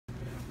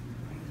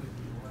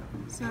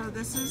So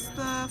this is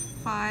the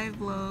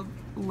 5-lobe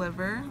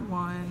liver.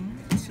 1,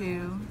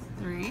 2,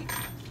 3,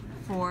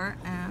 4,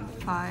 and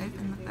 5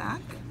 in the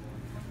back.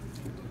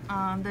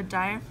 The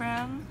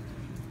diaphragm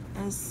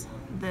is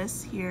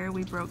this here.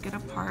 We broke it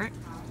apart.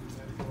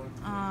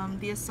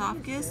 The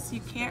esophagus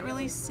you can't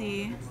really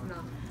see,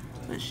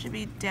 but it should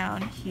be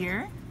down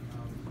here.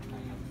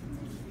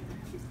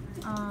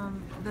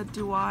 The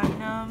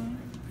duodenum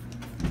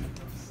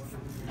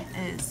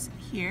is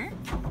here.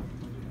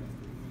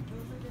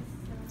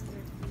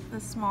 The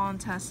small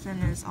intestine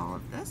is all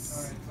of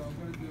this.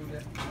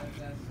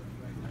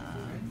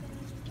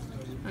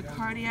 The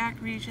cardiac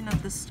region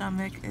of the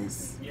stomach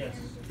is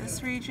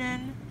this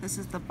region. This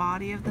is the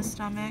body of the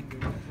stomach,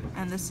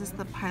 and this is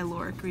the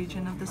pyloric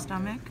region of the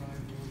stomach.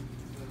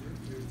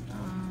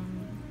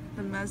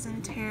 The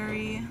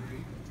mesentery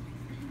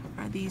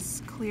are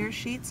these clear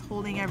sheets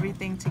holding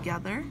everything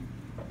together.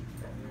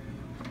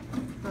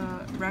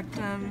 The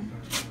rectum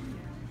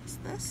is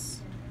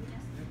this.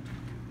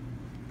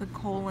 The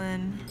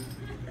colon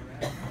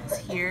is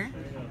here,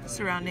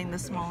 surrounding the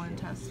small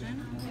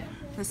intestine.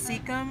 The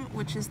cecum,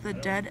 which is the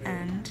dead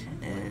end,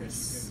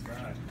 is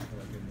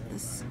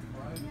this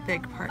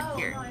big part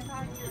here.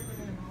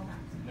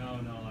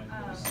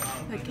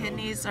 The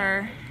kidneys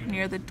are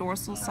near the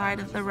dorsal side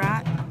of the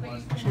rat,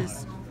 which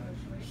is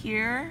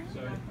here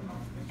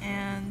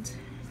and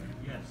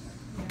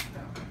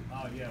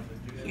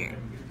here.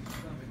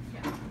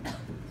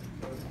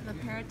 The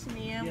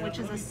peritoneum, which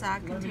is a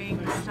sac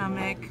containing the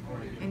stomach,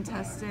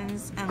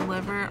 intestines, and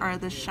liver, are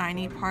the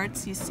shiny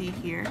parts you see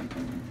here.